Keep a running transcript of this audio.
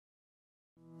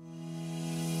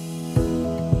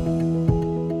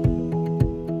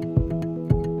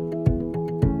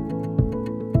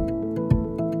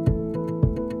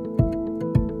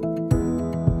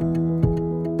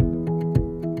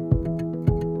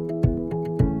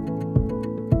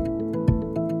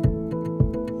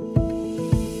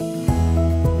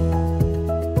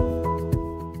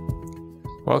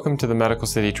Welcome to the Medical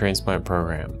City Transplant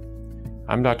Program.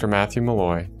 I'm Dr. Matthew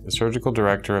Malloy, the Surgical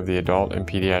Director of the Adult and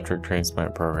Pediatric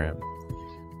Transplant Program.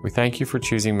 We thank you for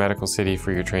choosing Medical City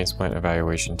for your transplant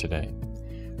evaluation today.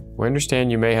 We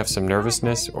understand you may have some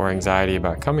nervousness or anxiety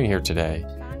about coming here today,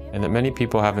 and that many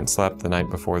people haven't slept the night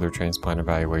before their transplant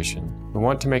evaluation. We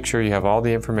want to make sure you have all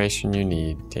the information you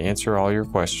need to answer all your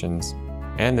questions,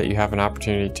 and that you have an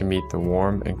opportunity to meet the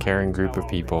warm and caring group of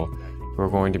people who are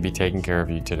going to be taking care of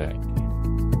you today.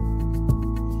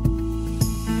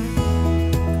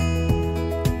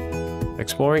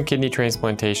 Exploring kidney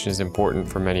transplantation is important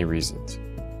for many reasons.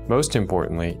 Most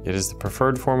importantly, it is the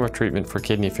preferred form of treatment for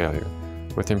kidney failure,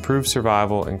 with improved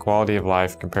survival and quality of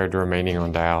life compared to remaining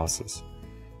on dialysis.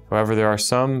 However, there are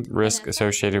some risks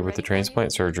associated with the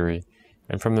transplant surgery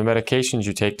and from the medications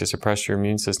you take to suppress your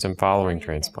immune system following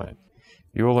transplant.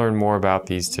 You will learn more about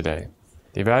these today.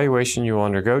 The evaluation you will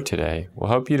undergo today will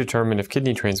help you determine if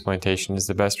kidney transplantation is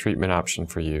the best treatment option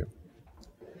for you.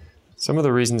 Some of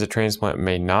the reasons a transplant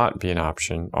may not be an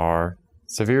option are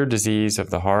severe disease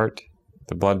of the heart,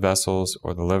 the blood vessels,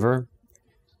 or the liver,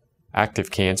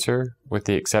 active cancer, with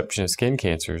the exception of skin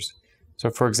cancers. So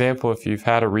for example, if you've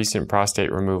had a recent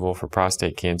prostate removal for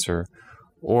prostate cancer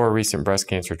or a recent breast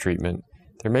cancer treatment,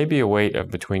 there may be a wait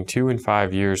of between 2 and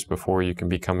 5 years before you can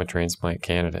become a transplant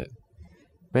candidate.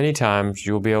 Many times,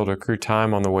 you will be able to accrue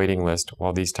time on the waiting list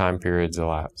while these time periods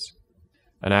elapse.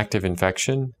 An active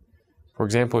infection. For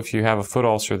example, if you have a foot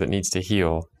ulcer that needs to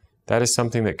heal, that is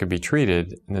something that could be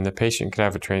treated, and then the patient could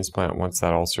have a transplant once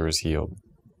that ulcer is healed.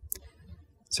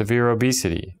 Severe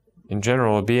obesity. In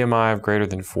general, a BMI of greater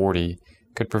than 40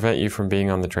 could prevent you from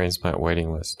being on the transplant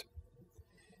waiting list.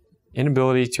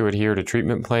 Inability to adhere to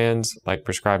treatment plans like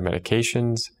prescribed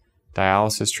medications,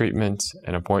 dialysis treatments,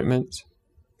 and appointments.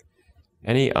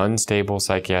 Any unstable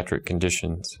psychiatric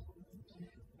conditions,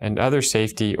 and other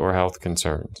safety or health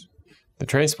concerns. The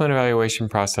transplant evaluation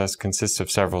process consists of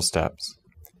several steps.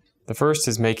 The first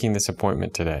is making this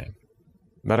appointment today.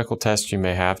 Medical tests you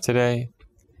may have today,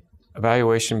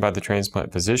 evaluation by the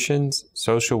transplant physicians,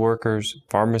 social workers,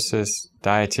 pharmacists,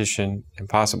 dietitian, and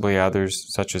possibly others,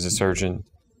 such as a surgeon.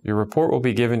 Your report will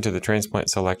be given to the Transplant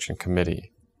Selection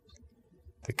Committee.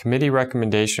 The committee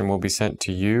recommendation will be sent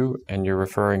to you and your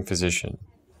referring physician.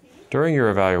 During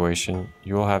your evaluation,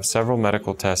 you will have several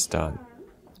medical tests done.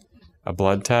 A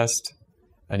blood test,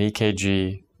 an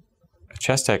EKG, a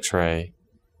chest X-ray,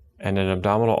 and an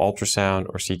abdominal ultrasound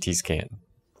or CT scan.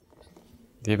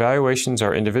 The evaluations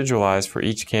are individualized for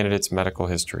each candidate's medical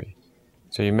history,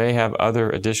 so you may have other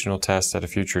additional tests at a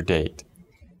future date.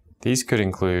 These could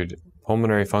include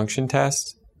pulmonary function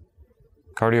tests,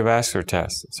 cardiovascular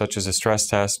tests, such as a stress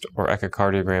test or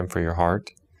echocardiogram for your heart,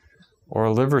 or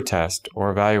a liver test or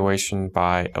evaluation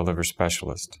by a liver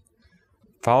specialist.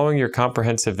 Following your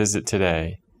comprehensive visit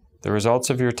today, the results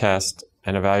of your test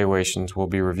and evaluations will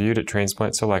be reviewed at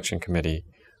Transplant Selection Committee,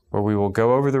 where we will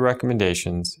go over the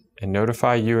recommendations and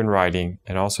notify you in writing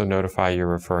and also notify your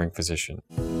referring physician.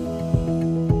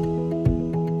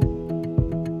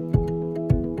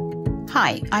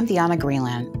 Hi, I'm Deanna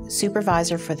Greenland,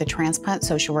 Supervisor for the Transplant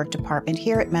Social Work Department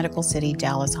here at Medical City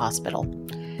Dallas Hospital.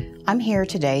 I'm here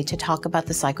today to talk about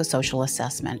the psychosocial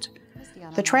assessment.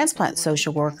 The transplant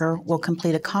social worker will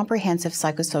complete a comprehensive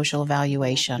psychosocial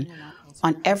evaluation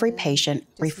on every patient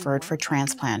referred for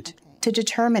transplant to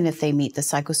determine if they meet the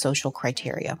psychosocial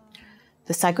criteria.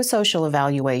 The psychosocial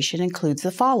evaluation includes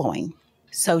the following: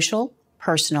 social,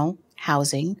 personal,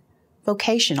 housing,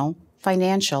 vocational,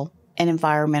 financial, and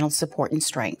environmental support and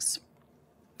strengths.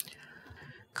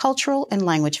 Cultural and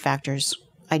language factors,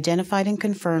 identified and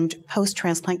confirmed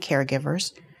post-transplant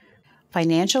caregivers,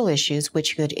 financial issues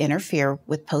which could interfere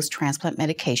with post-transplant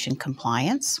medication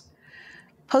compliance,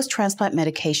 post-transplant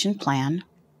medication plan,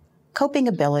 coping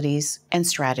abilities and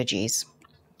strategies,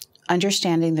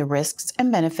 understanding the risks and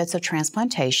benefits of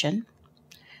transplantation,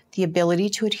 the ability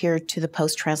to adhere to the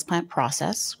post-transplant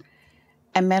process,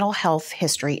 and mental health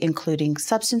history including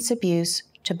substance abuse,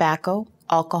 tobacco,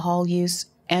 alcohol use,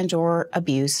 and/or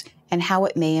abuse, and how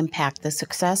it may impact the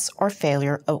success or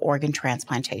failure of organ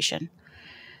transplantation.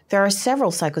 There are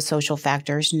several psychosocial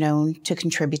factors known to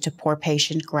contribute to poor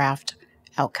patient graft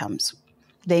outcomes.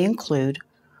 They include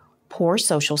poor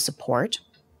social support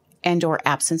and/or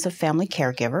absence of family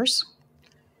caregivers,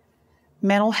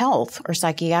 mental health or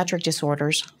psychiatric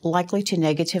disorders likely to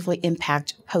negatively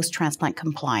impact post-transplant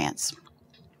compliance,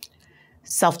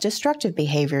 self-destructive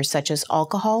behaviors such as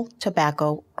alcohol,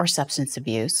 tobacco, or substance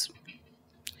abuse,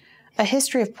 a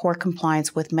history of poor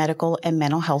compliance with medical and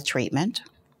mental health treatment,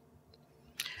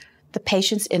 the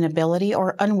patient's inability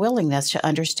or unwillingness to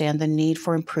understand the need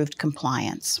for improved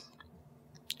compliance,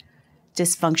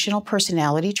 dysfunctional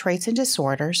personality traits and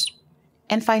disorders,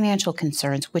 and financial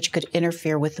concerns which could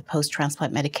interfere with the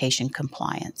post-transplant medication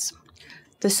compliance.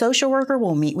 The social worker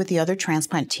will meet with the other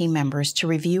transplant team members to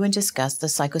review and discuss the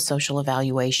psychosocial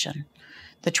evaluation.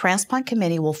 The transplant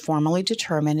committee will formally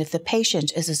determine if the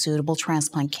patient is a suitable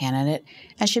transplant candidate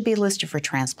and should be listed for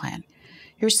transplant.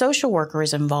 Your social worker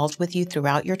is involved with you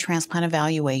throughout your transplant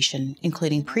evaluation,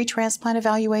 including pre-transplant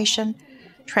evaluation,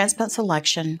 transplant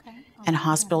selection, and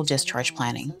hospital discharge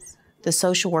planning. The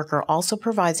social worker also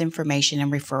provides information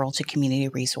and referral to community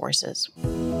resources.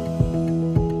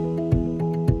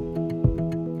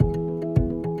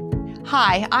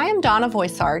 Hi, I am Donna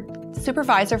Voisard,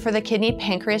 Supervisor for the Kidney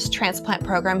Pancreas Transplant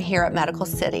Program here at Medical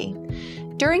City.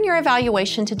 During your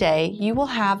evaluation today, you will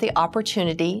have the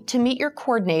opportunity to meet your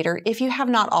coordinator if you have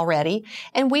not already,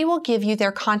 and we will give you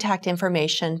their contact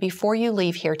information before you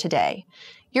leave here today.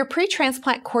 Your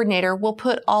pre-transplant coordinator will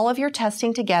put all of your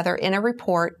testing together in a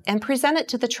report and present it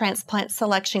to the Transplant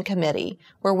Selection Committee,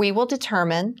 where we will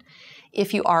determine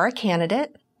if you are a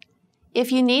candidate,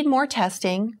 if you need more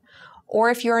testing, or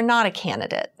if you are not a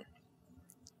candidate.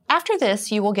 After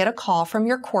this, you will get a call from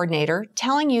your coordinator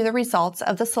telling you the results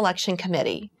of the selection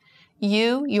committee.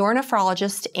 You, your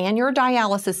nephrologist, and your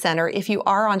dialysis center, if you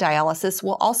are on dialysis,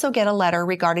 will also get a letter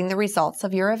regarding the results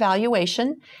of your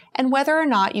evaluation and whether or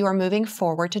not you are moving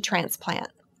forward to transplant.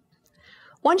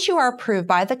 Once you are approved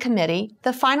by the committee,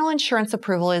 the final insurance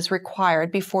approval is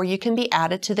required before you can be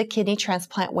added to the kidney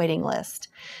transplant waiting list.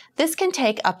 This can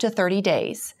take up to 30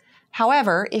 days.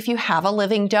 However, if you have a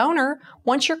living donor,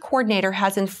 once your coordinator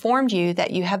has informed you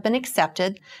that you have been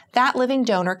accepted, that living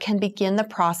donor can begin the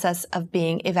process of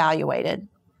being evaluated.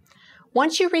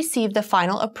 Once you receive the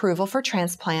final approval for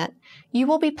transplant, you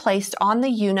will be placed on the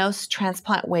UNOS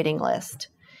transplant waiting list.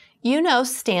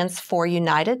 UNOS stands for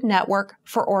United Network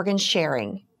for Organ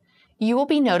Sharing. You will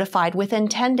be notified within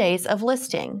 10 days of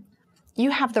listing.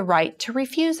 You have the right to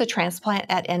refuse a transplant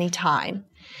at any time.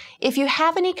 If you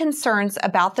have any concerns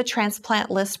about the transplant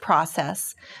list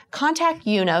process, contact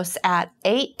UNOS at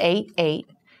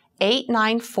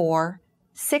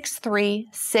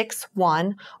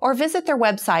 888-894-6361 or visit their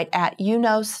website at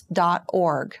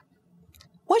unos.org.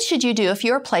 What should you do if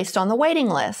you are placed on the waiting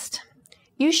list?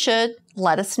 You should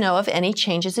let us know of any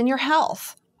changes in your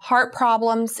health. Heart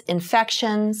problems,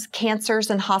 infections,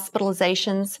 cancers, and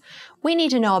hospitalizations. We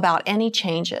need to know about any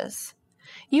changes.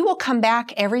 You will come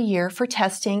back every year for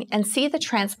testing and see the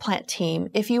transplant team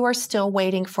if you are still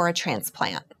waiting for a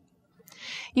transplant.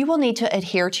 You will need to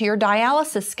adhere to your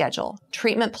dialysis schedule,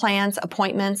 treatment plans,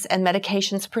 appointments, and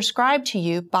medications prescribed to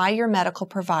you by your medical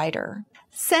provider.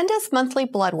 Send us monthly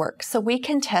blood work so we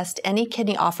can test any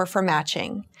kidney offer for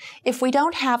matching. If we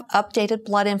don't have updated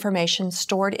blood information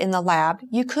stored in the lab,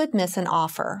 you could miss an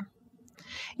offer.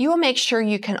 You will make sure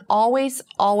you can always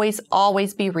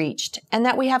be reached and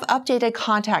that we have updated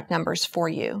contact numbers for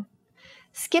you.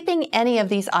 Skipping any of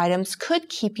these items could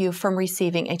keep you from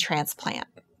receiving a transplant.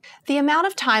 The amount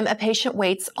of time a patient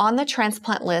waits on the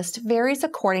transplant list varies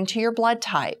according to your blood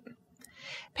type.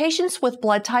 Patients with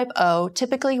blood type O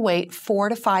typically wait 4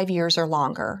 to 5 years or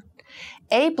longer.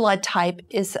 A blood type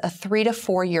is a 3 to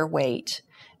 4 year wait.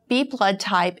 B blood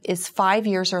type is 5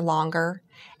 years or longer,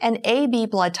 and AB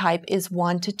blood type is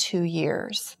 1 to 2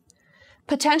 years.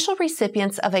 Potential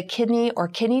recipients of a kidney or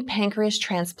kidney pancreas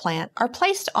transplant are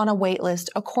placed on a wait list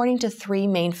according to 3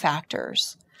 main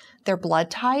factors: their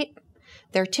blood type,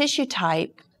 their tissue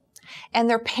type, and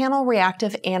their panel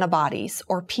reactive antibodies,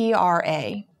 or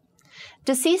PRA.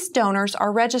 Deceased donors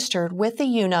are registered with the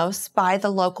UNOS by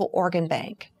the local organ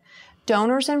bank.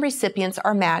 Donors and recipients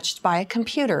are matched by a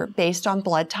computer based on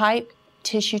blood type,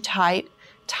 tissue type,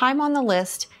 time on the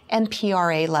list, and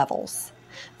PRA levels.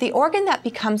 The organ that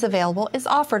becomes available is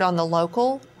offered on the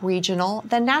local, regional,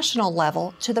 then national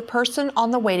level to the person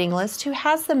on the waiting list who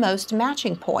has the most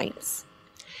matching points.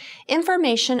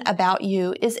 Information about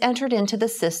you is entered into the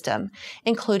system,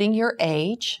 including your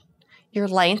age, your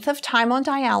length of time on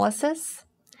dialysis,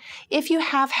 if you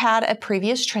have had a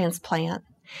previous transplant,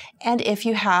 and if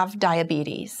you have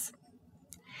diabetes.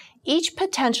 Each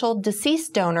potential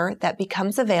deceased donor that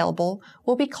becomes available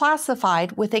will be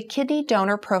classified with a Kidney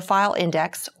Donor Profile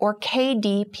Index, or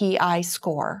KDPI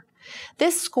score.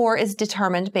 This score is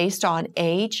determined based on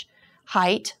age,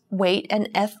 height, weight, and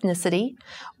ethnicity,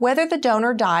 whether the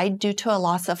donor died due to a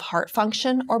loss of heart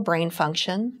function or brain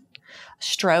function,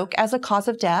 stroke as a cause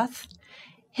of death,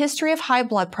 history of high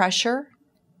blood pressure,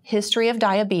 history of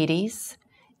diabetes,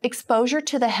 exposure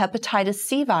to the hepatitis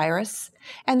C virus,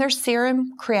 and their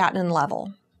serum creatinine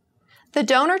level. The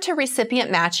donor to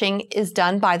recipient matching is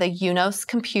done by the UNOS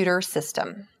computer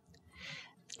system.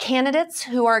 Candidates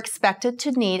who are expected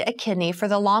to need a kidney for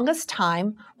the longest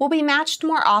time will be matched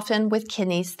more often with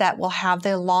kidneys that will have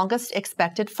the longest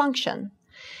expected function.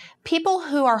 People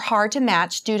who are hard to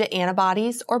match due to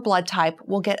antibodies or blood type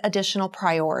will get additional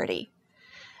priority.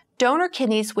 Donor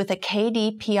kidneys with a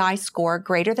KDPI score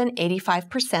greater than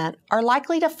 85% are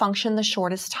likely to function the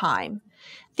shortest time.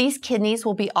 These kidneys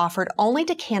will be offered only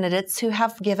to candidates who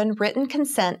have given written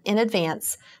consent in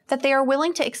advance that they are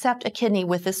willing to accept a kidney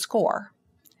with this score.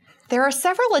 There are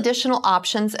several additional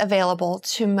options available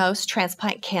to most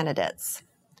transplant candidates.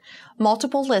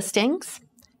 Multiple listings.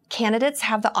 Candidates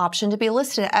have the option to be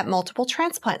listed at multiple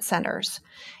transplant centers.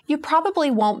 You probably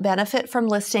won't benefit from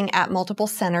listing at multiple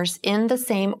centers in the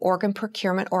same organ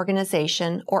procurement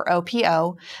organization or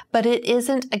OPO, but it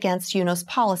isn't against UNOS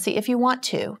policy if you want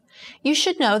to. You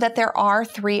should know that there are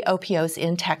 3 OPOs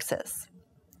in Texas.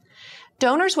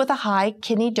 Donors with a high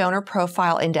kidney donor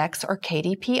profile index, or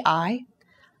KDPI,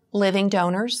 living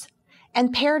donors,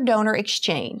 and paired donor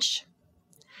exchange.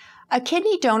 A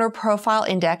kidney donor profile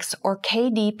index, or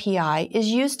KDPI, is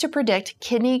used to predict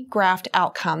kidney graft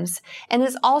outcomes and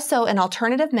is also an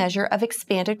alternative measure of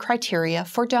expanded criteria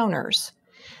for donors.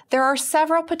 There are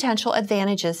several potential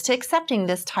advantages to accepting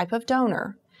this type of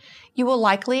donor. You will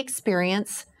likely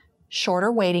experience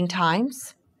shorter waiting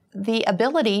times, the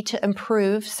ability to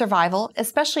improve survival,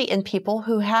 especially in people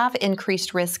who have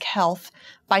increased risk health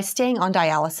by staying on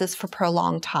dialysis for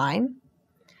prolonged time.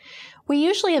 We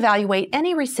usually evaluate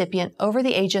any recipient over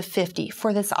the age of 50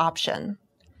 for this option.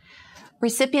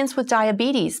 Recipients with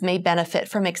diabetes may benefit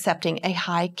from accepting a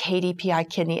high KDPI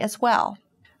kidney as well.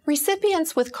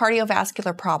 Recipients with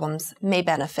cardiovascular problems may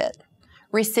benefit.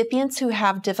 Recipients who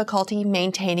have difficulty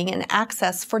maintaining an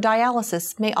access for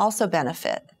dialysis may also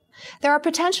benefit. There are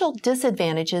potential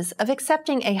disadvantages of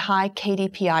accepting a high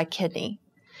KDPI kidney.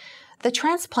 The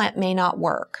transplant may not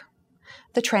work.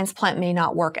 The transplant may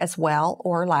not work as well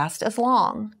or last as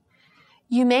long.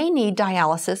 You may need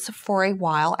dialysis for a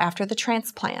while after the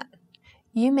transplant.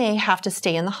 You may have to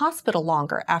stay in the hospital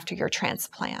longer after your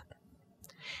transplant.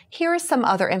 Here is some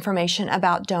other information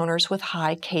about donors with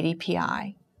high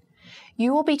KDPI.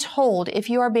 You will be told if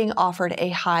you are being offered a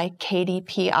high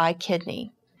KDPI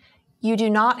kidney. You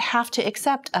do not have to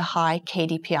accept a high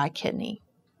KDPI kidney.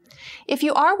 If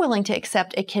you are willing to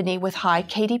accept a kidney with high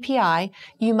KDPI,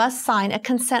 you must sign a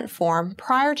consent form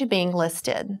prior to being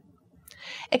listed.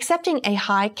 Accepting a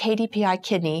high KDPI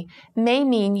kidney may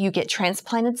mean you get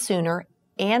transplanted sooner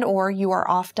and/or you are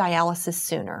off dialysis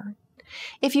sooner.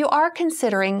 If you are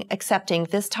considering accepting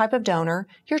this type of donor,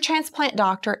 your transplant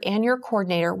doctor and your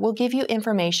coordinator will give you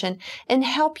information and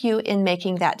help you in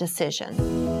making that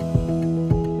decision.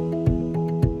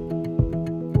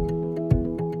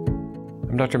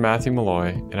 I'm Dr. Matthew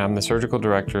Malloy, and I'm the Surgical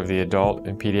Director of the Adult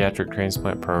and Pediatric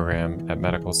Transplant Program at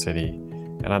Medical City,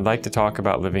 and I'd like to talk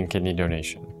about living kidney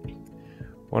donation.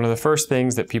 One of the first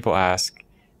things that people ask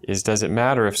is, does it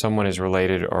matter if someone is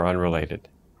related or unrelated?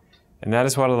 And that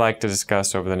is what I'd like to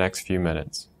discuss over the next few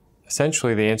minutes.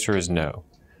 Essentially, the answer is no.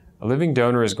 A living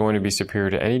donor is going to be superior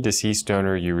to any deceased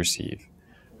donor you receive.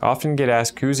 I often get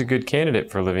asked who's a good candidate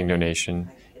for living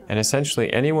donation, and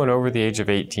essentially anyone over the age of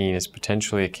 18 is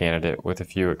potentially a candidate with a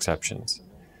few exceptions.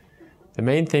 The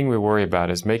main thing we worry about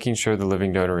is making sure the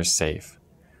living donor is safe.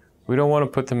 We don't want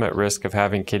to put them at risk of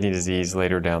having kidney disease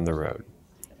later down the road.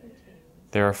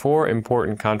 There are 4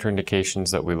 important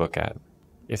contraindications that we look at.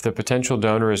 If the potential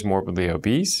donor is morbidly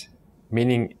obese,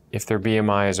 meaning if their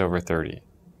BMI is over 30.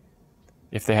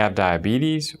 If they have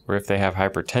diabetes or if they have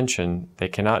hypertension, they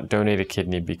cannot donate a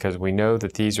kidney because we know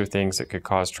that these are things that could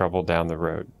cause trouble down the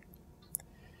road.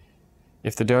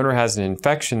 If the donor has an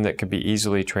infection that could be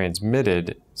easily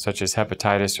transmitted, such as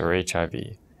hepatitis or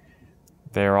HIV,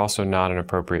 they are also not an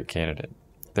appropriate candidate.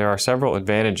 There are several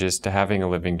advantages to having a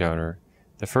living donor,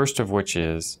 the first of which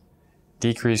is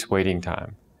decreased waiting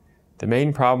time. The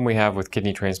main problem we have with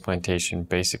kidney transplantation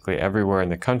basically everywhere in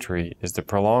the country is the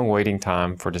prolonged waiting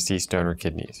time for deceased donor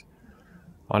kidneys.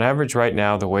 On average right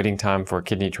now, the waiting time for a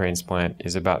kidney transplant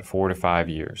is about 4 to 5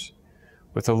 years.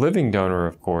 With a living donor,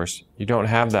 of course, you don't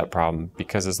have that problem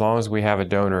because as long as we have a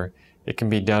donor, it can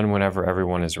be done whenever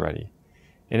everyone is ready.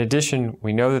 In addition,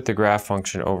 we know that the graft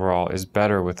function overall is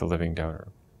better with a living donor.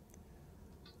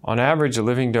 On average, a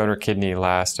living donor kidney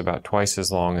lasts about twice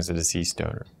as long as a deceased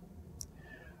donor.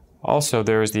 Also,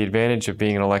 there is the advantage of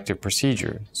being an elective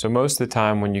procedure, so most of the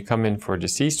time when you come in for a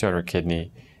deceased donor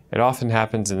kidney, it often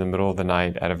happens in the middle of the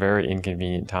night at a very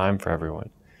inconvenient time for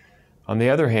everyone. On the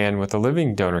other hand, with a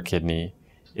living donor kidney,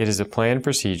 it is a planned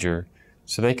procedure,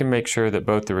 so they can make sure that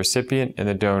both the recipient and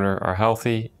the donor are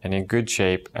healthy and in good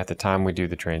shape at the time we do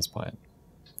the transplant.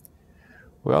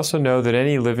 We also know that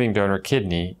any living donor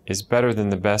kidney is better than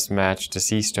the best matched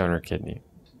deceased donor kidney.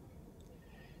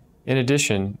 In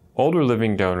addition, older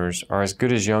living donors are as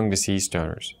good as young deceased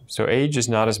donors, so age is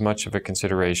not as much of a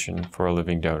consideration for a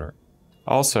living donor.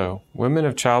 Also, women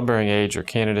of childbearing age are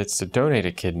candidates to donate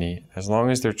a kidney as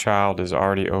long as their child is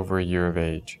already over a year of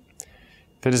age.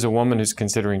 If it is a woman who's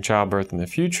considering childbirth in the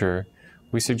future,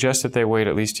 we suggest that they wait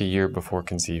at least a year before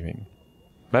conceiving.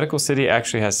 Medical City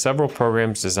actually has several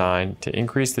programs designed to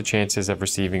increase the chances of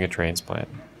receiving a transplant.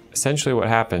 Essentially what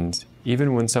happens,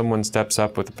 even when someone steps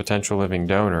up with a potential living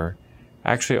donor,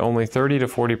 actually only 30 to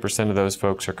 40% of those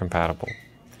folks are compatible.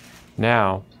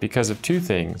 Now, because of two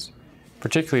things,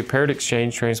 particularly paired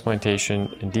exchange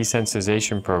transplantation and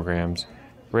desensitization programs,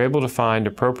 we're able to find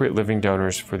appropriate living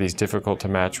donors for these difficult to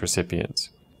match recipients.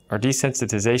 Our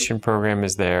desensitization program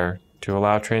is there to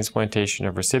allow transplantation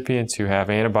of recipients who have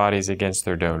antibodies against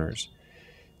their donors.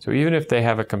 So even if they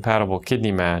have a compatible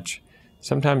kidney match,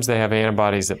 sometimes they have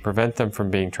antibodies that prevent them from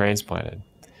being transplanted.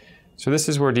 So this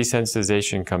is where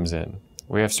desensitization comes in.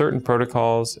 We have certain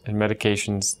protocols and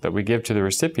medications that we give to the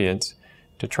recipients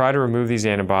to try to remove these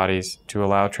antibodies to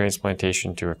allow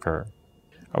transplantation to occur.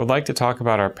 I would like to talk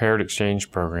about our paired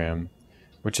exchange program,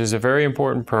 which is a very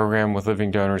important program with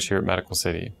living donors here at Medical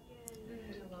City.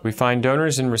 We find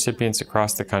donors and recipients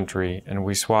across the country and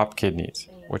we swap kidneys,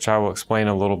 which I will explain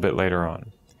a little bit later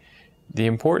on. The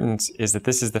importance is that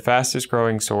this is the fastest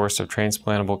growing source of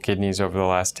transplantable kidneys over the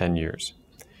last 10 years.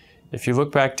 If you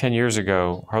look back 10 years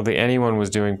ago, hardly anyone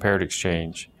was doing paired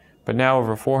exchange, but now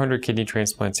over 400 kidney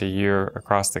transplants a year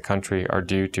across the country are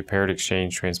due to paired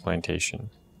exchange transplantation.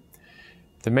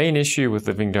 The main issue with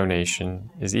living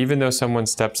donation is even though someone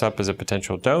steps up as a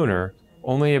potential donor,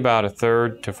 only about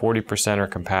 1/3 to 40% are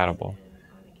compatible.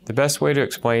 The best way to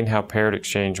explain how paired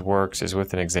exchange works is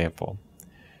with an example.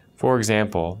 For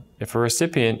example, if a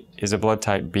recipient is a blood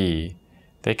type B,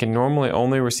 they can normally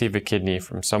only receive a kidney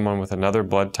from someone with another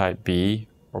blood type B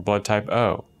or blood type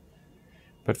O.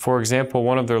 But for example,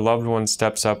 one of their loved ones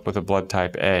steps up with a blood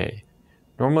type A.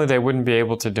 Normally they wouldn't be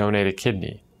able to donate a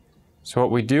kidney. So what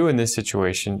we do in this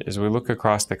situation is we look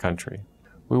across the country.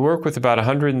 We work with about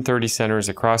 130 centers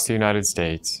across the United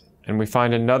States, and we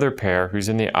find another pair who's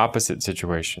in the opposite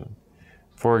situation.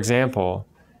 For example,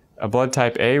 a blood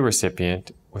type A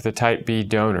recipient with a type B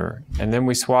donor, and then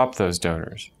we swap those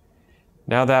donors.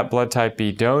 Now that blood type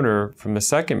B donor from the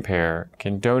second pair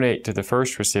can donate to the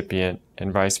first recipient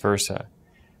and vice versa.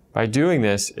 By doing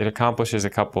this, it accomplishes a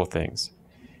couple of things.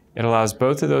 It allows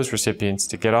both of those recipients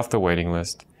to get off the waiting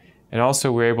list, and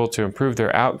also we're able to improve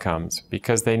their outcomes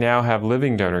because they now have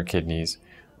living donor kidneys,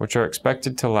 which are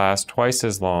expected to last twice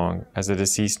as long as a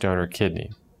deceased donor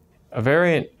kidney. A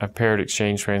variant of paired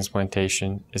exchange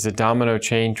transplantation is a domino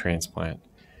chain transplant,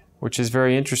 which is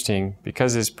very interesting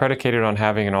because it's predicated on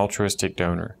having an altruistic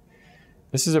donor.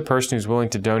 This is a person who's willing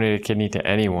to donate a kidney to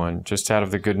anyone just out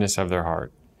of the goodness of their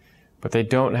heart, but they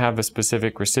don't have a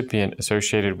specific recipient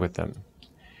associated with them.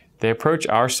 They approach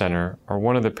our center or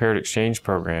one of the paired exchange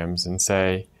programs and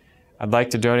say, "I'd like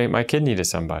to donate my kidney to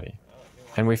somebody."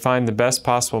 And we find the best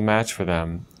possible match for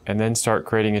them and then start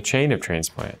creating a chain of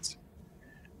transplants.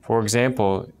 For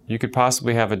example, you could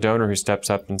possibly have a donor who steps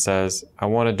up and says, "I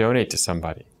want to donate to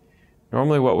somebody."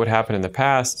 Normally what would happen in the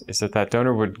past is that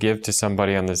donor would give to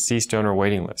somebody on the deceased donor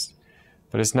waiting list,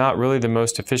 but it's not really the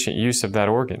most efficient use of that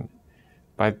organ.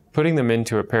 By putting them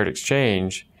into a paired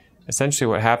exchange, essentially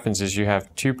what happens is you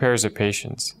have two pairs of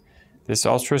patients. This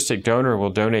altruistic donor will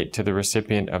donate to the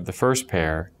recipient of the first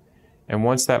pair, and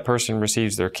once that person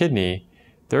receives their kidney,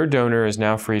 their donor is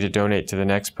now free to donate to the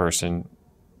next person,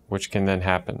 which can then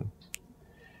happen.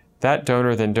 That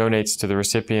donor then donates to the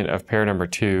recipient of pair number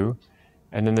 2,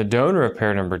 and then the donor of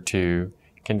pair number 2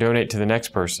 can donate to the next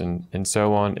person, and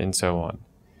so on and so on.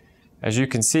 As you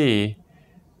can see,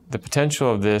 the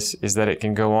potential of this is that it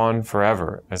can go on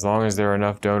forever as long as there are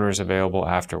enough donors available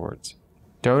afterwards.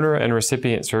 Donor and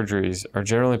recipient surgeries are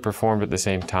generally performed at the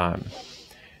same time.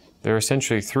 There are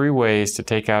essentially 3 ways to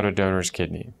take out a donor's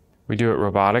kidney. We do it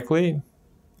robotically,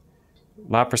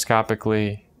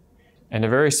 laparoscopically, and a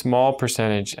very small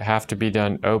percentage have to be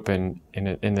done open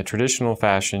in the traditional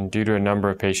fashion due to a number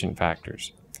of patient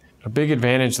factors. A big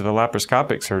advantage of the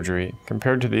laparoscopic surgery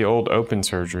compared to the old open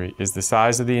surgery is the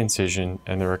size of the incision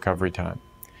and the recovery time.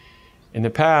 In the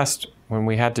past, when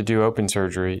we had to do open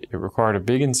surgery, it required a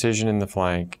big incision in the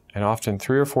flank and often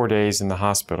 3 or 4 days in the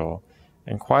hospital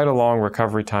and quite a long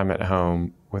recovery time at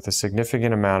home with a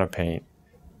significant amount of pain.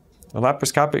 The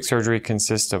laparoscopic surgery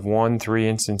consists of 1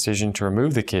 3-inch incision to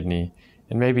remove the kidney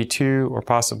and maybe 2 or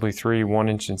possibly 3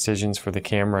 1-inch incisions for the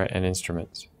camera and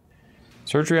instruments.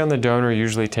 Surgery on the donor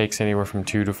usually takes anywhere from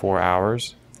 2 to 4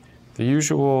 hours. The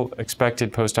usual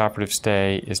expected postoperative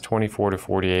stay is 24 to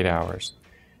 48 hours.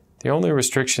 The only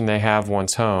restriction they have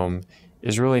once home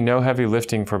is really no heavy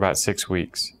lifting for about 6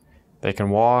 weeks. They can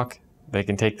walk, they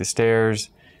can take the stairs,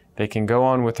 they can go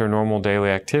on with their normal daily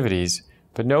activities,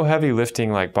 but no heavy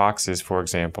lifting like boxes, for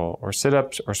example, or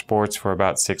sit-ups or sports for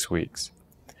about 6 weeks.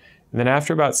 And then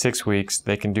after about 6 weeks,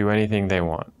 they can do anything they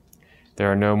want.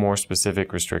 There are no more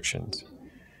specific restrictions.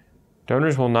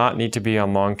 Donors will not need to be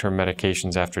on long-term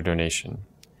medications after donation.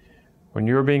 When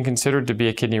you are being considered to be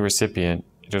a kidney recipient,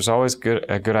 it is always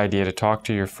a good idea to talk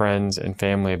to your friends and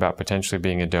family about potentially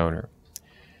being a donor.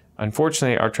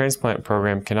 Unfortunately, our transplant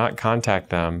program cannot contact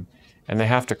them, and they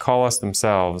have to call us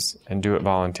themselves and do it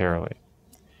voluntarily.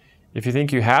 If you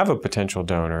think you have a potential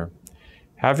donor,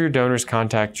 have your donors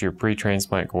contact your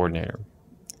pre-transplant coordinator.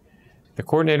 The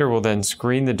coordinator will then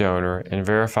screen the donor and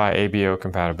verify ABO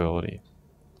compatibility.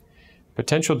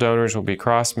 Potential donors will be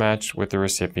cross-matched with the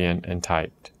recipient and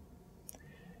typed.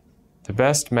 The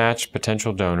best matched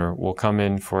potential donor will come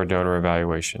in for a donor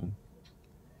evaluation.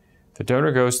 The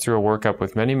donor goes through a workup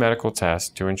with many medical tests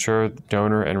to ensure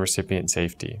donor and recipient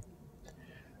safety.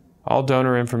 All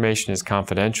donor information is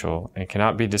confidential and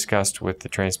cannot be discussed with the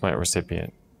transplant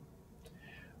recipient.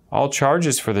 All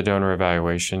charges for the donor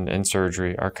evaluation and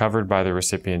surgery are covered by the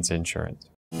recipient's insurance.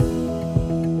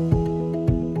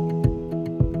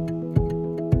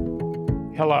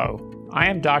 Hello, I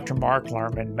am Dr. Mark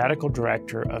Lerman, Medical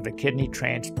Director of the Kidney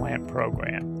Transplant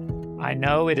Program. I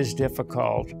know it is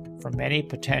difficult for many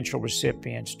potential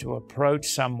recipients to approach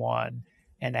someone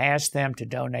and ask them to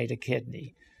donate a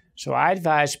kidney. So I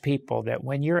advise people that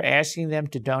when you're asking them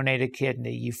to donate a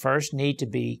kidney, you first need to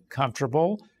be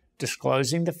comfortable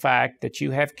disclosing the fact that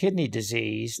you have kidney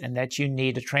disease and that you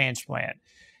need a transplant.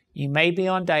 You may be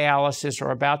on dialysis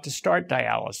or about to start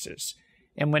dialysis.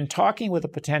 And when talking with a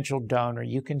potential donor,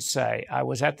 you can say, I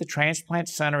was at the transplant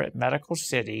center at Medical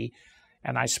City,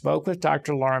 and I spoke with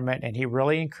Dr. Lerman, and he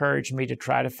really encouraged me to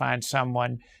try to find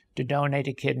someone to donate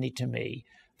a kidney to me.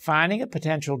 Finding a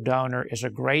potential donor is a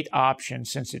great option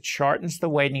since it shortens the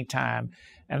waiting time,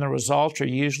 and the results are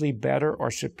usually better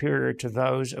or superior to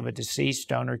those of a deceased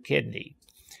donor kidney.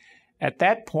 At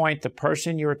that point, the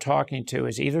person you're talking to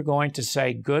is either going to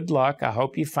say, good luck, I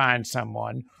hope you find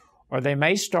someone, or they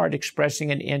may start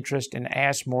expressing an interest and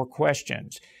ask more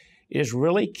questions. It is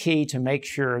really key to make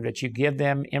sure that you give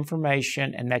them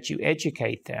information and that you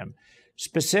educate them.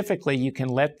 Specifically, you can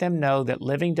let them know that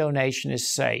living donation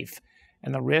is safe,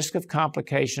 and the risk of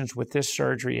complications with this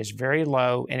surgery is very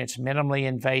low and it's minimally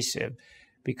invasive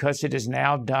because it is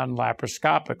now done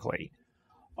laparoscopically.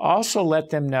 Also let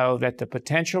them know that the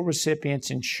potential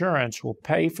recipient's insurance will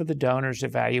pay for the donor's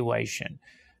evaluation,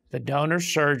 the donor's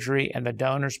surgery, and the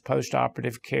donor's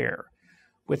postoperative care.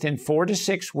 Within 4 to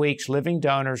 6 weeks, living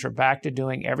donors are back to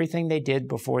doing everything they did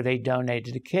before they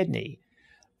donated a kidney.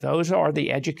 Those are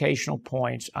the educational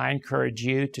points I encourage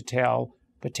you to tell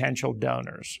potential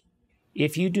donors.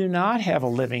 If you do not have a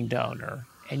living donor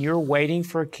and you're waiting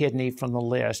for a kidney from the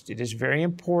list, it is very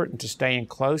important to stay in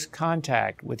close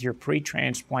contact with your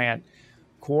pre-transplant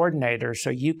coordinator so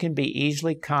you can be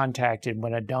easily contacted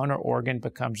when a donor organ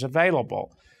becomes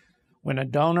available. When a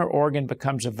donor organ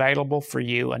becomes available for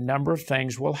you, a number of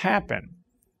things will happen.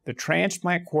 The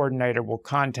transplant coordinator will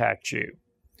contact you.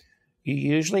 You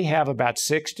usually have about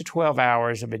 6 to 12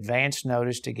 hours of advance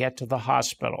notice to get to the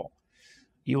hospital.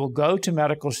 You will go to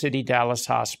Medical City Dallas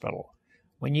Hospital.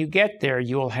 When you get there,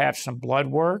 you will have some blood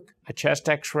work, a chest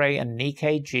x-ray, and an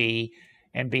EKG,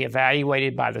 and be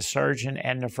evaluated by the surgeon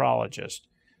and nephrologist.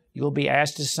 You will be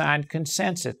asked to sign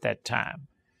consents at that time.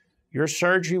 Your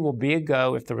surgery will be a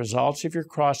go if the results of your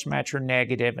cross-match are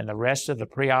negative and the rest of the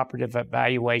preoperative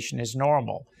evaluation is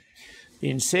normal. The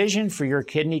incision for your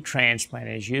kidney transplant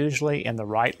is usually in the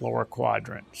right lower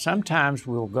quadrant. Sometimes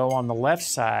we will go on the left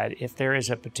side if there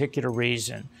is a particular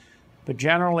reason, but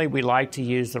generally we like to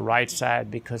use the right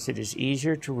side because it is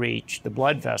easier to reach the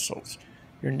blood vessels.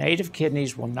 Your native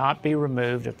kidneys will not be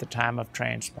removed at the time of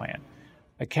transplant.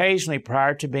 Occasionally,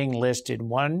 prior to being listed,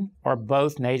 one or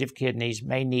both native kidneys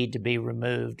may need to be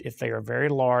removed if they are very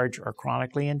large or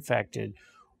chronically infected,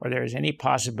 or there is any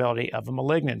possibility of a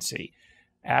malignancy.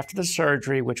 After the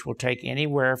surgery, which will take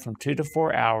anywhere from 2 to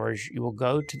 4 hours, you will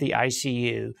go to the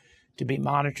ICU to be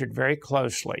monitored very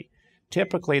closely.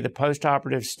 Typically, the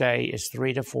postoperative stay is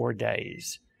 3 to 4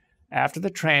 days. After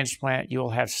the transplant, you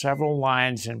will have several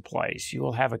lines in place. You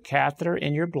will have a catheter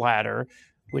in your bladder,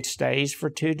 which stays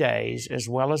for 2 days, as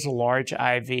well as a large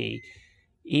IV,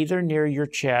 either near your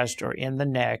chest or in the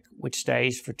neck, which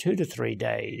stays for 2 to 3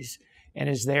 days, and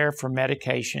is there for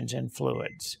medications and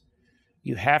fluids.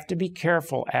 You have to be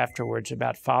careful afterwards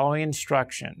about following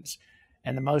instructions,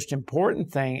 and the most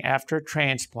important thing after a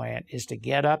transplant is to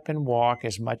get up and walk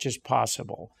as much as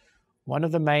possible. One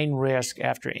of the main risks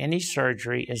after any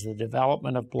surgery is the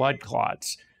development of blood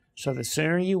clots, so the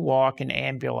sooner you walk and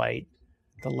ambulate,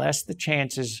 the less the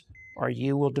chances are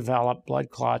you will develop blood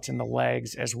clots in the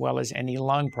legs as well as any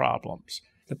lung problems.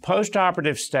 The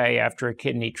postoperative stay after a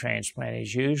kidney transplant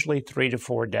is usually 3 to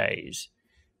 4 days.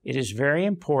 It is very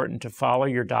important to follow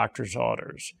your doctor's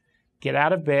orders. Get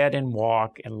out of bed and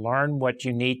walk and learn what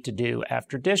you need to do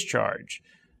after discharge.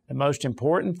 The most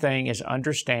important thing is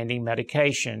understanding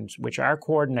medications, which our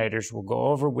coordinators will go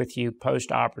over with you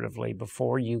postoperatively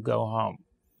before you go home.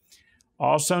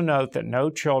 Also note that no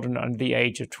children under the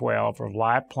age of 12 or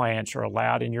live plants are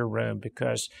allowed in your room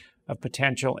because of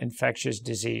potential infectious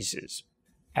diseases.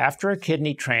 After a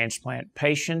kidney transplant,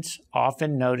 patients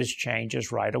often notice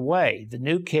changes right away. The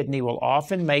new kidney will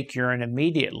often make urine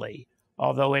immediately,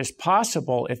 although it is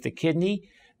possible if the kidney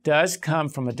does come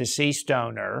from a deceased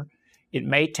donor, it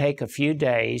may take a few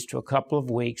days to a couple of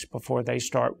weeks before they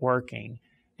start working,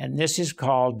 and this is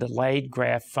called delayed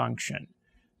graft function.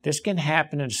 This can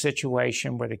happen in a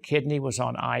situation where the kidney was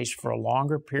on ice for a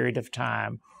longer period of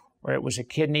time, or it was a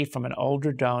kidney from an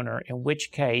older donor, in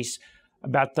which case,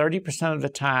 about 30% of the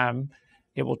time,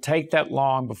 it will take that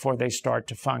long before they start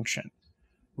to function.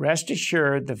 Rest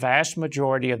assured, the vast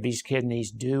majority of these kidneys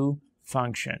do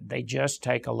function. They just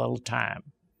take a little time.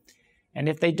 And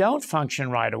if they don't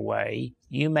function right away,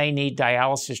 you may need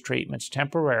dialysis treatments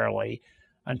temporarily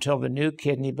until the new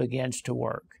kidney begins to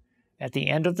work. At the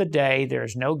end of the day, there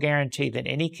is no guarantee that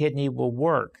any kidney will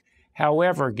work.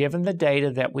 However, given the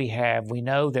data that we have, we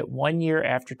know that 1 year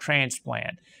after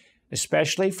transplant,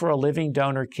 especially for a living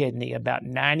donor kidney, about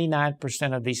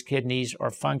 99% of these kidneys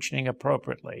are functioning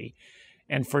appropriately.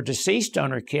 And for deceased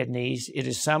donor kidneys, it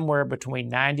is somewhere between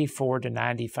 94 to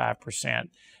 95%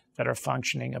 that are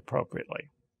functioning appropriately.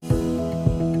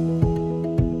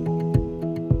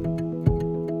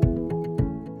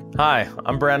 Hi,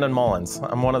 I'm Brandon Mullins.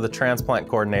 I'm one of the transplant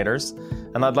coordinators,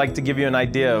 and I'd like to give you an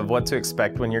idea of what to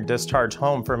expect when you're discharged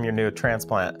home from your new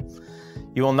transplant.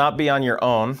 You will not be on your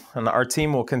own, and our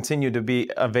team will continue to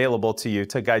be available to you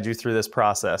to guide you through this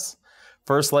process.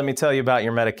 First, let me tell you about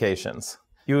your medications.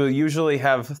 You will usually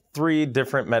have 3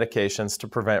 different medications to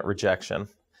prevent rejection.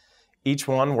 Each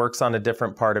one works on a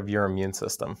different part of your immune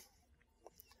system.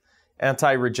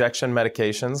 Anti-rejection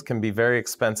medications can be very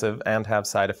expensive and have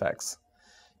side effects.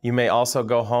 You may also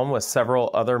go home with several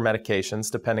other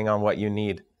medications depending on what you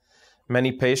need.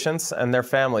 Many patients and their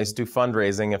families do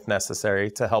fundraising if necessary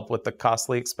to help with the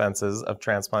costly expenses of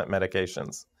transplant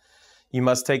medications. You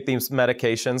must take these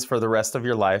medications for the rest of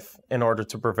your life in order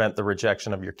to prevent the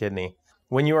rejection of your kidney.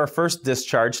 When you are first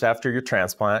discharged after your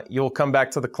transplant, you will come back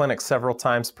to the clinic several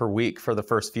times per week for the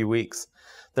first few weeks.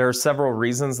 There are several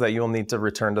reasons that you'll need to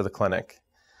return to the clinic: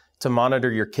 to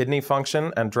monitor your kidney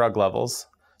function and drug levels,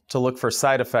 to look for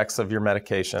side effects of your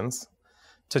medications,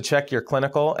 to check your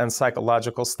clinical and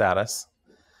psychological status,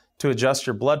 to adjust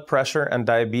your blood pressure and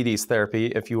diabetes therapy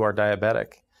if you are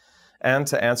diabetic, and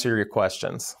to answer your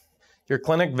questions. Your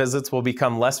clinic visits will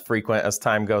become less frequent as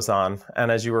time goes on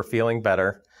and as you are feeling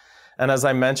better. And as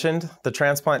I mentioned, the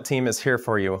transplant team is here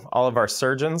for you. All of our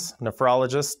surgeons,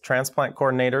 nephrologists, transplant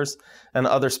coordinators, and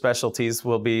other specialties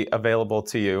will be available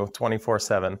to you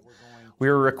 24/7. We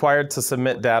are required to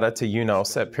submit data to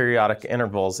UNOS at periodic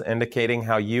intervals indicating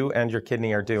how you and your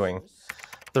kidney are doing.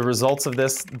 The results of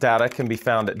this data can be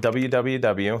found at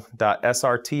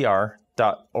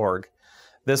www.srtr.org.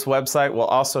 This website will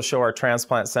also show our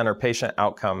transplant center patient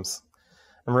outcomes.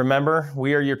 And remember,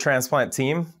 we are your transplant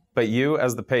team, but you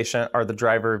as the patient are the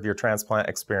driver of your transplant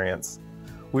experience.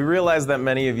 We realize that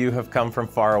many of you have come from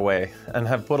far away and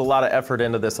have put a lot of effort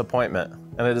into this appointment,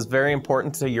 and it is very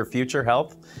important to your future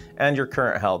health and your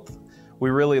current health. We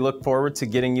really look forward to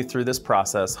getting you through this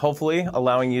process, hopefully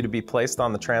allowing you to be placed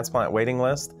on the transplant waiting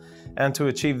list and to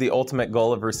achieve the ultimate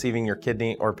goal of receiving your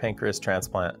kidney or pancreas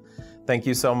transplant. Thank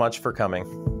you so much for coming.